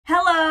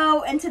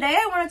and today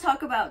I want to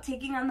talk about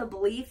taking on the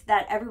belief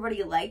that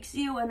everybody likes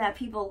you and that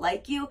people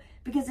like you,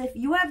 because if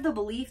you have the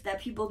belief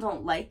that people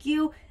don't like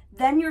you,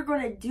 then you're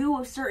going to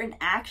do certain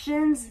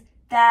actions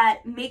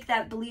that make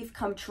that belief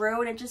come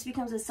true, and it just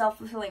becomes a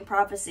self-fulfilling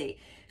prophecy.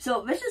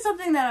 So this is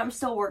something that I'm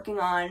still working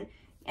on,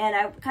 and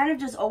I kind of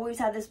just always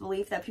had this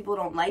belief that people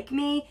don't like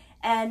me,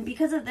 and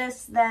because of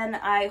this, then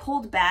I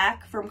hold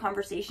back from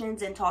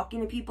conversations and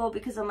talking to people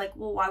because I'm like,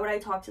 well, why would I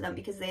talk to them?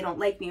 Because they don't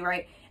like me,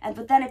 right?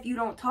 But then if you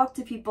don't talk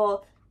to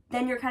people,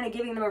 then you're kind of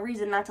giving them a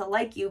reason not to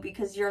like you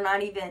because you're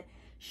not even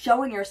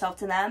showing yourself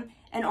to them.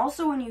 And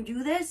also when you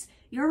do this,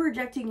 you're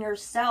rejecting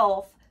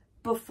yourself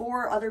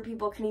before other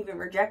people can even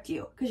reject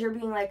you, because you're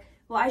being like,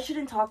 well, I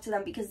shouldn't talk to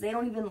them because they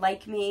don't even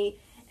like me,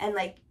 and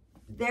like,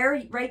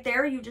 there, right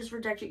there, you just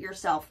reject it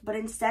yourself. But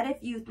instead, if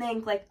you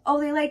think like, oh,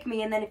 they like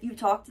me, and then if you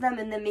talk to them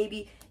and then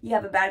maybe you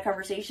have a bad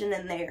conversation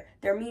and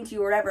they're mean to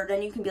you or whatever,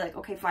 then you can be like,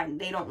 okay, fine,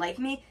 they don't like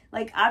me.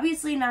 Like,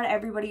 obviously not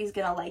everybody is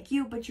gonna like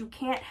you, but you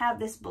can't have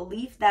this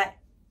belief that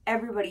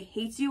everybody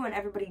hates you and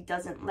everybody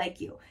doesn't like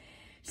you.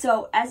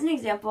 So as an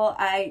example,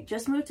 I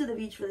just moved to the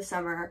beach for the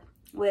summer.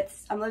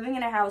 I'm living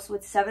in a house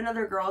with 7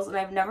 other girls, and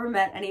I've never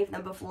met any of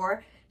them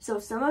before. So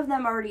some of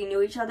them already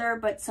knew each other,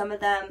 but some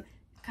of them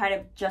kind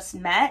of just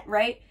met,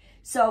 right?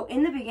 So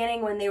in the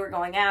beginning when they were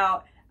going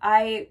out,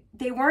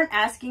 they weren't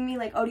asking me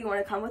like, oh, do you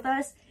want to come with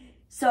us?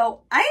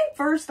 So I at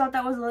first thought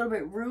that was a little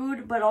bit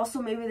rude, but also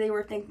maybe they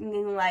were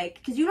thinking like,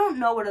 because you don't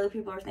know what other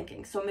people are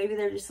thinking. So maybe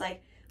they're just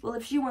like, well,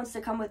 if she wants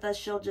to come with us,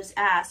 she'll just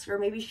ask, or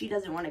maybe she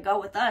doesn't want to go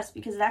with us,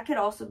 because that could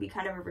also be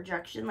kind of a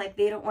rejection. Like,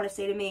 they don't want to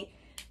say to me,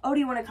 oh, do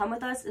you want to come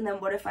with us? And then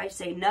what if I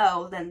say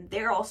no? Then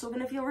they're also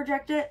going to feel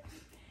rejected.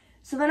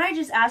 So then I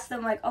just asked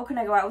them like, oh, can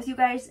I go out with you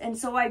guys? And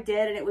so I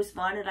did, and it was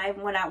fun, and I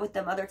went out with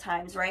them other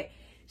times, right?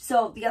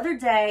 So the other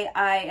day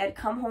I had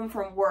come home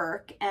from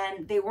work,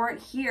 and they weren't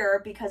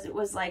here because it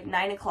was like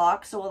 9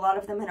 o'clock, so a lot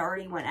of them had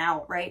already went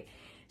out, right?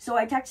 So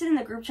I texted in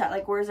the group chat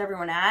like, where's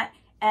everyone at?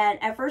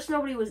 And at first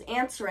nobody was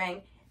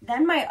answering.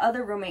 Then my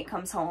other roommate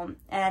comes home,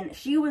 and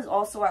she was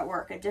also at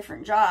work, a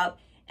different job.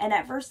 And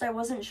at first I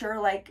wasn't sure,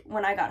 like,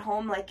 when I got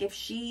home, like, if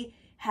she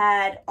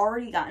had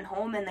already gotten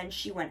home and then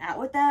she went out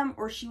with them,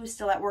 or she was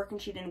still at work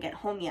and she didn't get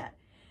home yet.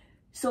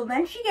 So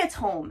then she gets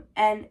home,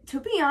 and to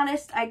be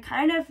honest, I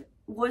kind of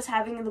was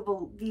having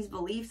these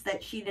beliefs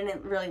that she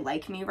didn't really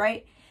like me,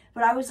 right?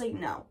 But I was like,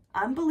 no,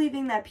 I'm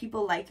believing that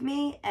people like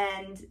me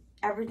and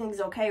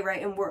everything's okay,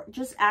 right? And we're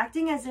just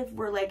acting as if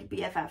we're like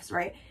BFFs,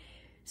 right?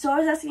 So I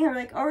was asking her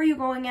like, oh, are you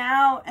going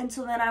out? And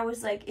so then I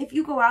was like, if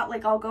you go out,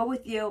 like, I'll go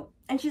with you.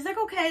 And she's like,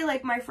 okay,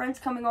 like, my friend's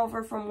coming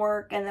over from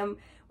work, and then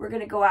we're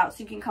gonna go out,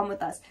 so you can come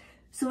with us.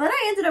 So then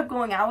I ended up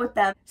going out with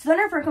them. So then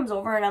her friend comes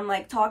over, and I'm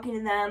like talking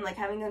to them, like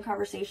having a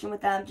conversation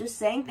with them, just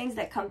saying things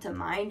that come to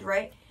mind,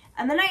 right?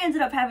 And then I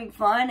ended up having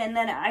fun, and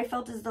then I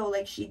felt as though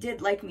like she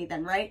did like me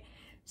then, right?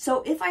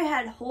 So if I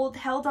had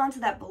held on to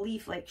that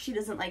belief, like, she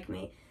doesn't like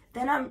me,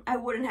 then I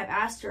wouldn't have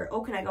asked her,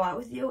 oh, can I go out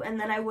with you? And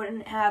then I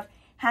wouldn't have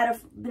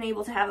been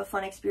able to have a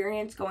fun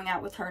experience going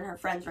out with her and her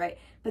friends, right?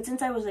 But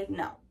since I was like,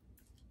 no,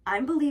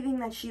 I'm believing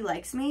that she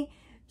likes me,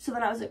 so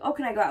then I was like, oh,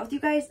 can I go out with you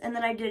guys? And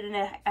then I did, and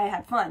I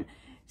had fun.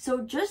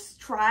 So just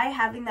try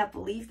having that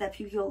belief that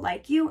people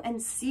like you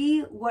and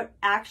see what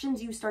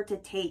actions you start to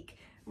take,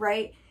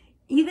 right?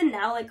 Even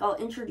now, like, I'll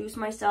introduce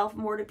myself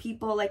more to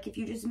people. Like, if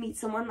you just meet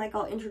someone, like,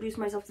 I'll introduce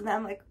myself to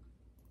them, like,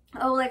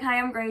 oh, like, hi,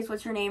 I'm Grace,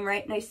 what's your name,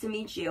 right? Nice to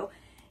meet you.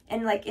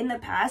 And like, in the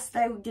past,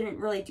 I didn't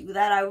really do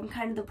that. I'm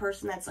kind of the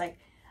person that's like,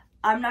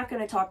 I'm not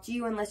going to talk to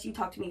you unless you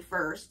talk to me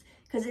first,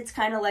 because it's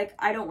kind of like,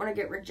 I don't want to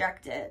get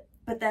rejected.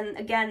 But then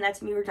again,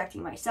 that's me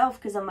rejecting myself,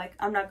 because I'm like,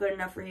 I'm not good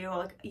enough for you.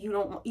 Like, you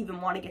don't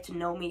even want to get to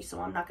know me, so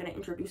I'm not going to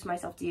introduce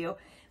myself to you.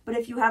 But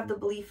if you have the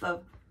belief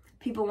of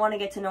people want to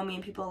get to know me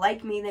and people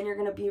like me, then you're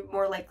going to be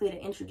more likely to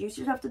introduce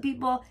yourself to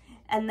people.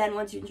 And then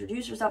once you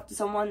introduce yourself to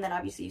someone, then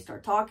obviously you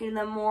start talking to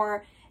them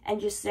more and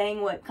just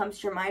saying what comes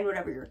to your mind,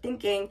 whatever you're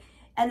thinking.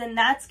 And then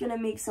that's going to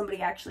make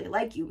somebody actually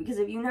like you, because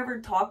if you never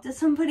talk to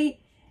somebody,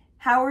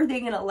 how are they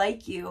going to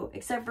like you?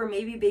 Except for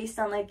maybe based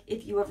on, like,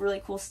 if you have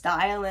really cool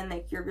style and,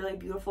 like, you're really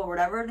beautiful or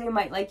whatever, they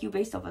might like you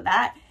based off of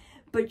that.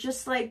 But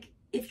just, like,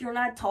 if you're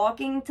not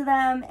talking to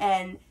them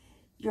and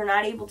you're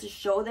not able to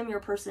show them your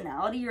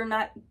personality, you're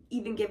not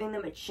even giving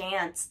them a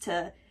chance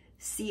to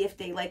see if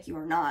they like you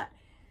or not.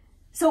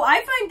 So I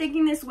find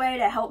thinking this way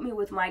to help me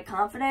with my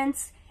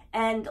confidence.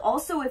 And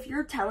also, if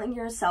you're telling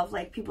yourself,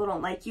 like, people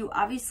don't like you,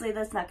 obviously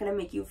that's not going to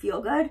make you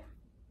feel good.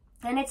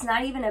 And it's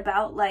not even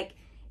about, like,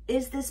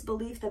 is this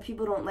belief that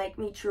people don't like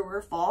me true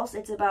or false?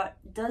 It's about,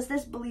 does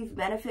this belief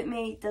benefit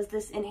me? Does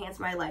this enhance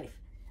my life?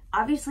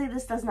 Obviously,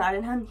 this does not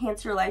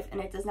enhance your life,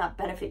 and it does not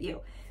benefit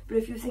you. But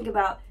if you think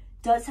about,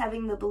 does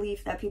having the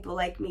belief that people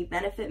like me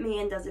benefit me,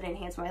 and does it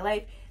enhance my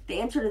life?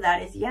 The answer to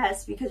that is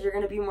yes, because you're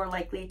going to be more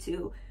likely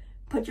to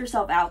put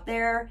yourself out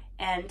there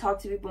and talk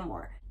to people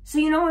more. So,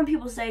 you know, when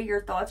people say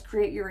your thoughts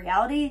create your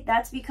reality,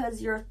 that's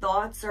because your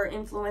thoughts are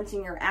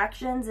influencing your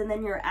actions, and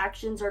then your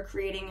actions are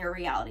creating your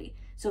reality.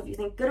 So if you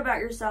think good about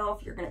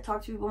yourself, you're going to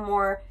talk to people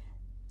more,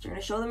 you're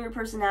going to show them your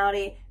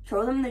personality,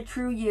 show them the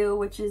true you,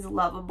 which is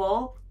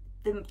lovable,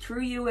 the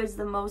true you is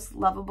the most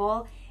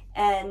lovable.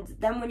 And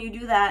then when you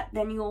do that,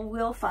 then you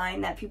will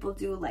find that people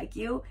do like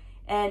you.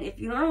 And if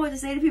you don't know what to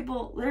say to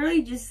people,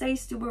 literally just say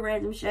stupid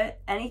random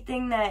shit.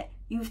 Anything that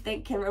you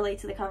think can relate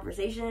to the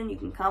conversation. You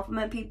can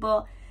compliment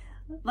people.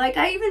 Like,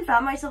 I even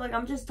found myself, like,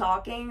 I'm just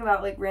talking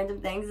about, like, random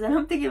things, and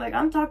I'm thinking, like,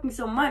 I'm talking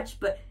so much,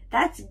 but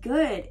that's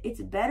good.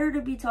 It's better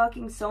to be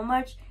talking so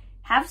much.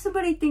 Have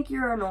somebody think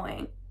you're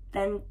annoying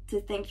than to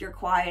think you're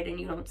quiet and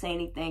you don't say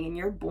anything and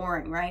you're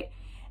boring, right?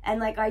 And,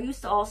 like, I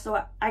used to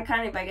also, I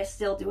kind of, I guess,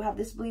 still do have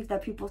this belief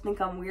that people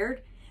think I'm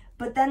weird,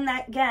 but then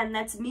that, again,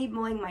 that's me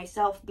bullying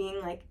myself,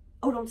 being like,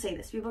 oh, don't say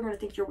this. People are going to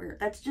think you're weird.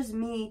 That's just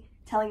me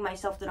telling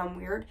myself that I'm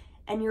weird,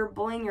 and you're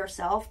bullying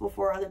yourself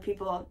before other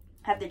people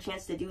have the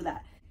chance to do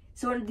that.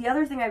 So the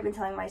other thing I've been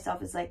telling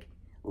myself is, like,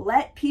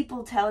 let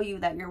people tell you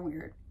that you're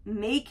weird.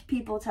 Make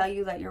people tell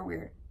you that you're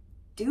weird.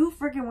 Do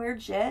freaking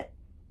weird shit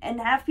and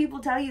have people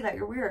tell you that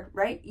you're weird,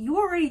 right? You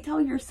already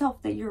tell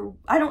yourself that you're,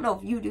 I don't know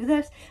if you do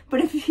this,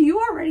 but if you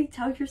already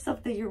tell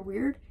yourself that you're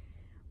weird,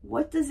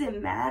 what does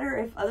it matter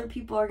if other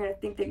people are going to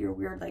think that you're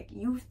weird? Like,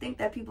 you think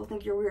that people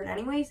think you're weird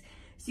anyways,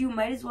 so you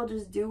might as well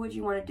just do what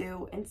you want to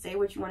do and say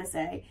what you want to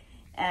say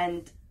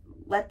and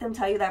let them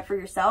tell you that for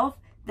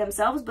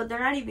themselves, but they're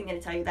not even going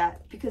to tell you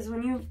that, because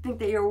when you think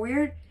that you're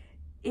weird,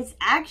 it's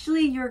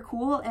actually you're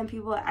cool and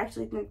people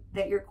actually think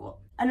that you're cool.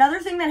 Another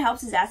thing that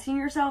helps is asking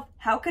yourself,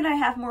 how can I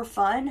have more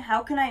fun?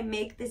 How can I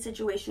make this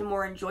situation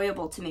more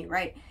enjoyable to me,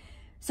 right?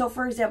 So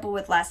for example,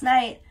 with last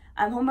night,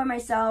 I'm home by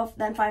myself,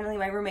 then finally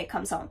my roommate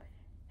comes home.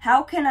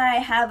 How can I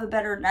have a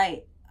better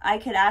night? I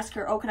could ask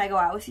her, oh, can I go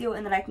out with you?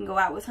 And then I can go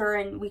out with her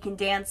and we can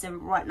dance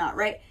and whatnot,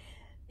 right?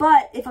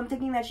 But if I'm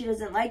thinking that she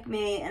doesn't like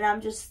me and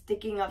I'm just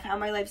thinking of how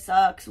my life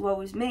sucks,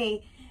 woe is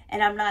me,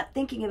 and I'm not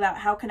thinking about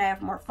how can I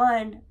have more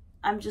fun,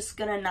 I'm just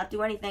going to not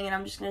do anything and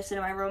I'm just going to sit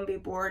in my room, be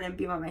bored, and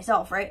be by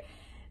myself, right?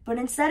 But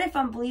instead, if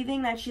I'm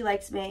believing that she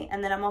likes me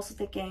and then I'm also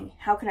thinking,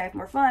 how can I have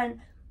more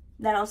fun,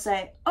 then I'll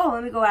say, oh,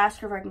 let me go ask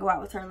her if I can go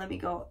out with her and let me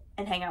go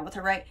and hang out with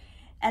her, right?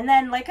 And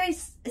then, like I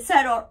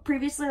said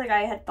previously, like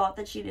I had thought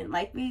that she didn't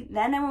like me.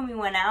 Then when we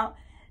went out,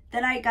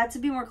 then I got to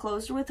be more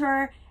closer with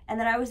her. And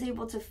then I was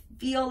able to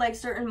feel like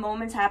certain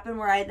moments happen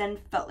where I then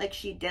felt like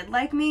she did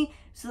like me.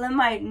 So then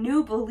my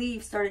new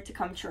belief started to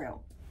come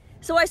true.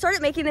 So I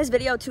started making this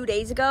video 2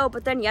 days ago,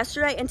 but then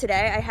yesterday and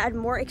today I had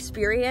more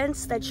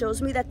experience that shows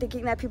me that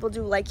thinking that people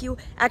do like you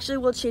actually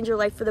will change your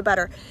life for the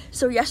better.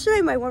 So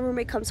yesterday my one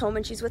roommate comes home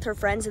and she's with her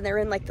friends and they're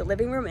in like the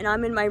living room and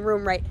I'm in my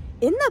room, right?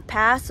 In the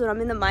past, when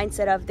I'm in the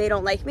mindset of they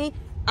don't like me,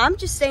 I'm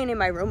just staying in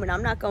my room and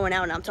I'm not going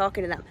out and I'm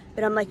talking to them.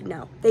 But I'm like,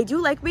 no, they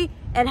do like me,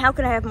 and how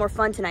can I have more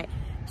fun tonight?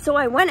 So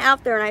I went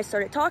out there and I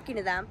started talking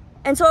to them.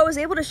 And so I was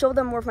able to show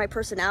them more of my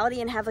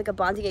personality and have like a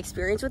bonding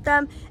experience with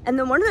them. And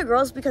then one of the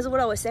girls, because of what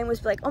I was saying,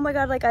 was like, oh my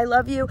God, like I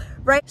love you,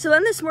 right? So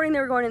then this morning they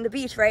were going to the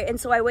beach, right? And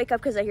so I wake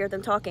up because I hear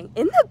them talking.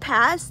 In the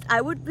past,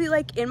 I would be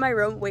like in my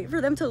room, wait for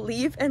them to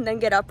leave and then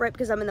get up, right?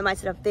 Because I'm in the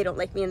mindset of they don't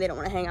like me and they don't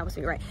want to hang out with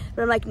me, right?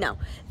 But I'm like, no,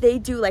 they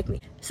do like me.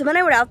 So then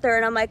I went out there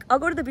and I'm like, I'll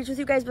go to the beach with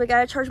you guys, but I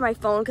gotta charge my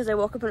phone because I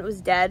woke up and it was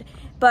dead.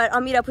 But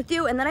I'll meet up with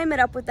you. And then I met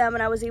up with them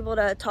and I was able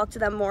to talk to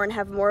them more and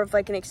have more of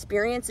like an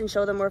experience and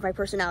show them more of my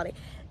personality.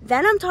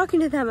 Then I'm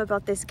talking to them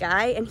about this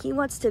guy and he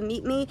wants to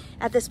meet me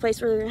at this place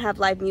where they're gonna have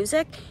live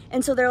music.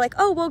 And so they're like,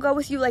 oh, we'll go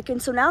with you. Like,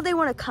 and so now they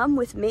want to come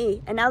with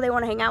me and now they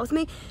want to hang out with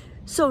me.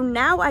 So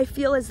now I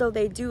feel as though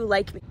they do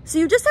like me. So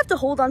you just have to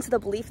hold on to the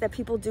belief that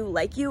people do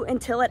like you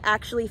until it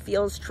actually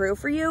feels true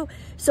for you.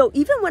 So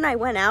even when I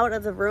went out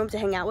of the room to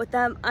hang out with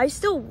them, I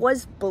still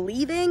was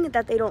believing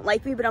that they don't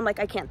like me, but I'm like,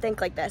 I can't think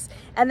like this.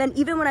 And then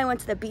even when I went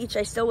to the beach,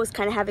 I still was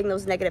kind of having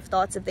those negative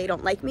thoughts if they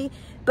don't like me.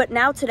 But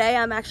now today,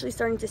 I'm actually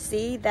starting to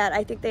see that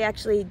I think they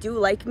actually do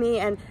like me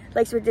and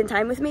like spending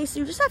time with me. So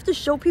you just have to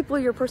show people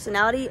your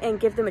personality and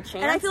give them a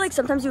chance. And I feel like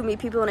sometimes you meet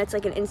people and it's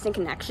like an instant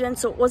connection.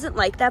 So it wasn't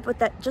like that, but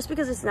that just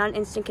because it's not an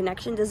instant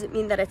connection doesn't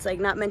mean that it's like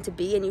not meant to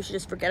be and you should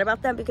just forget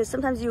about them, because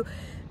sometimes you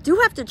do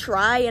have to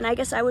try. And I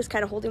guess I was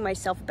kind of holding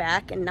myself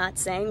back and not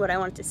saying what I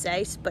wanted to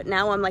say, but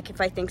now I'm like,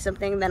 if I think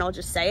something, then I'll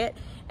just say it.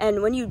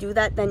 And when you do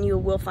that, then you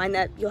will find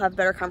that you'll have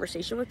better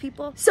conversation with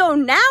people. So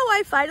now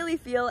I finally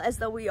feel as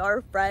though we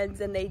are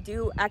friends and they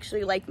do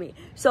actually like me.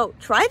 So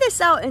try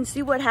this out and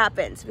see what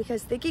happens,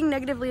 because thinking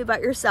negatively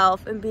about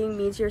yourself and being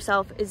mean to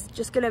yourself is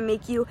just gonna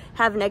make you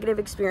have negative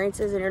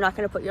experiences and you're not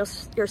gonna put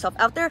yourself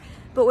out there.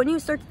 But when you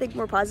start to think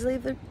more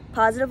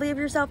positively of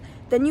yourself,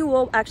 then you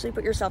will actually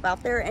put yourself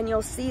out there and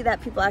you'll see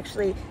that people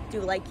actually do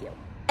like you.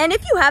 And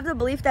if you have the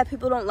belief that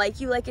people don't like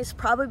you, like it's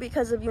probably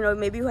because of, you know,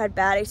 maybe you had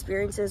bad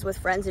experiences with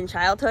friends in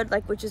childhood,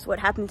 like which is what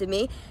happened to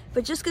me.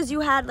 But just because you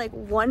had like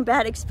one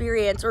bad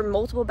experience or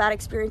multiple bad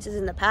experiences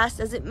in the past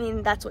doesn't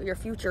mean that's what your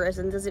future is,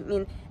 and doesn't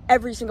mean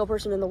every single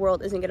person in the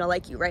world isn't gonna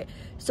like you, right?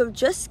 So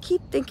just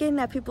keep thinking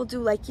that people do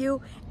like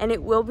you and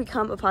it will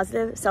become a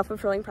positive,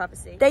 self-fulfilling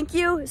prophecy. Thank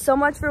you so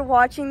much for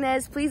watching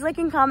this. Please like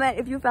and comment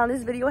if you found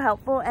this video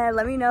helpful, and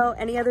let me know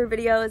any other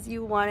videos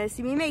you want to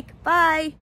see me make. Bye!